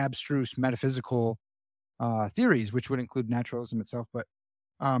abstruse metaphysical theories, which would include naturalism itself. But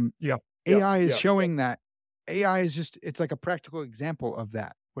AI is showing that AI is it's like a practical example of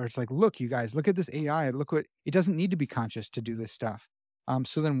that, where it's like, look, you guys, look at this AI. Look what it doesn't need to be conscious to do this stuff.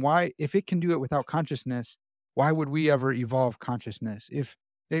 So then why, if it can do it without consciousness, why would we ever evolve consciousness?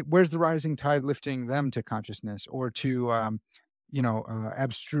 Where's the rising tide lifting them to consciousness, or to,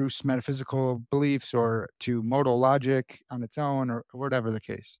 abstruse metaphysical beliefs, or to modal logic on its own, or whatever the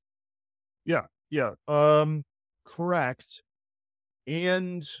case? Yeah, yeah, correct.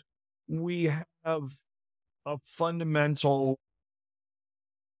 And we have a fundamental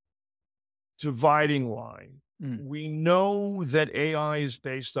dividing line. Mm, We know that AI is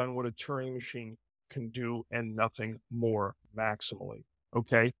based on what a Turing machine can do and nothing more maximally.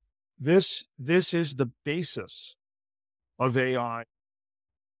 Okay. This is the basis of AI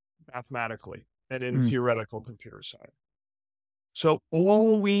mathematically and in mm, theoretical computer science. So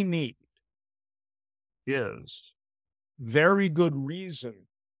all we need is very good reason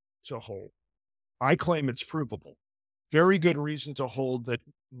to hold. I claim it's provable. Very good reason to hold that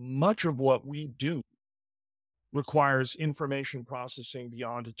much of what we do requires information processing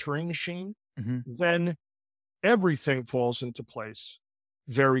beyond a Turing machine, mhm, then everything falls into place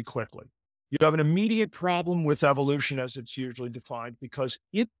very quickly. You have an immediate problem with evolution as it's usually defined because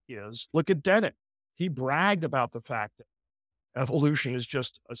it is, look at Dennett. He bragged about the fact that evolution is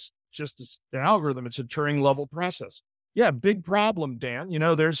an algorithm. It's a Turing level process. Yeah, big problem, Dan.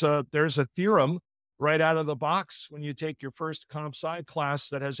 There's a theorem right out of the box when you take your first comp sci class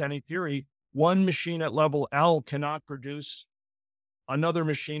that has any theory. One machine at level L cannot produce another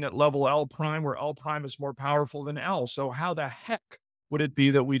machine at level L prime, where L prime is more powerful than L. So how the heck would it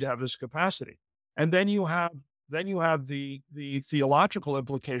be that we'd have this capacity? And then you have the theological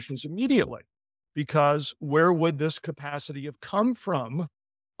implications immediately, because where would this capacity have come from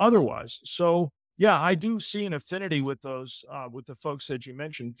otherwise? So yeah, I do see an affinity with those with the folks that you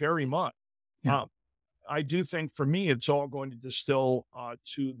mentioned very much. yeah, Um, I do think for me, it's all going to distill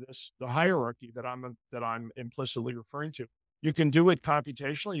to the hierarchy that I'm implicitly referring to. You can do it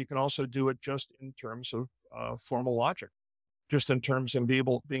computationally. You can also do it just in terms of formal logic, just in terms of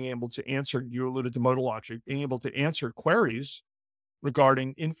being able to answer. You alluded to modal logic, being able to answer queries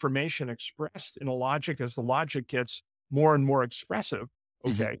regarding information expressed in a logic as the logic gets more and more expressive.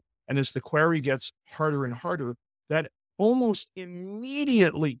 mhm, Okay, and as the query gets harder and harder, that almost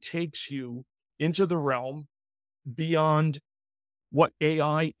immediately takes you into the realm beyond what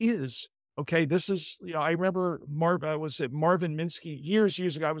AI is. Okay, this is, I remember was it Marvin Minsky years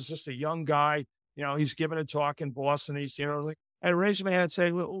ago. I was just a young guy. He's giving a talk in Boston. He's, like, I raised my hand and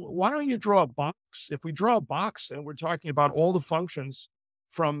say, well, why don't you draw a box? If we draw a box and we're talking about all the functions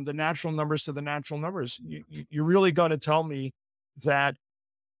from the natural numbers to the natural numbers, you're really going to tell me that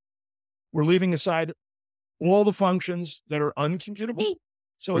we're leaving aside all the functions that are uncomputable?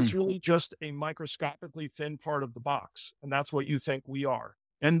 So mm. it's really just a microscopically thin part of the box. And that's what you think we are.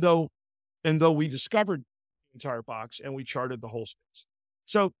 And though we discovered the entire box and we charted the whole space.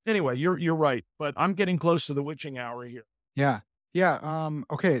 So anyway, you're right, but I'm getting close to the witching hour here. Yeah. Yeah,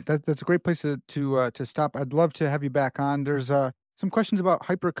 okay, that's a great place to stop. I'd love to have you back on. There's, some questions about Oh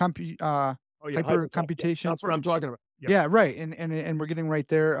yeah, yeah, hypercomputation. that's what I'm talking about. Yep. Yeah, right, and we're getting right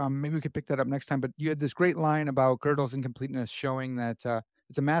there. Maybe we could pick that up next time, but you had this great line about Gödel's incompleteness showing that,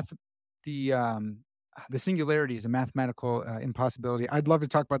 it's a math the singularity is a mathematical, impossibility. I'd love to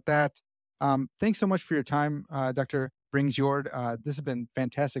talk about that. Thanks so much for your time, Dr. Bringjord. This has been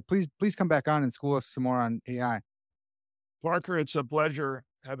fantastic. Please come back on and school us some more on AI. Parker, it's a pleasure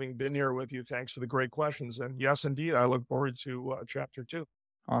having been here with you. Thanks for the great questions. And yes, indeed, I look forward to chapter 2.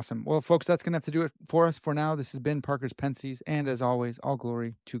 Awesome. Well, folks, that's gonna have to do it for us for now. This has been Parker's Pensies, and as always, all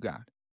glory to God.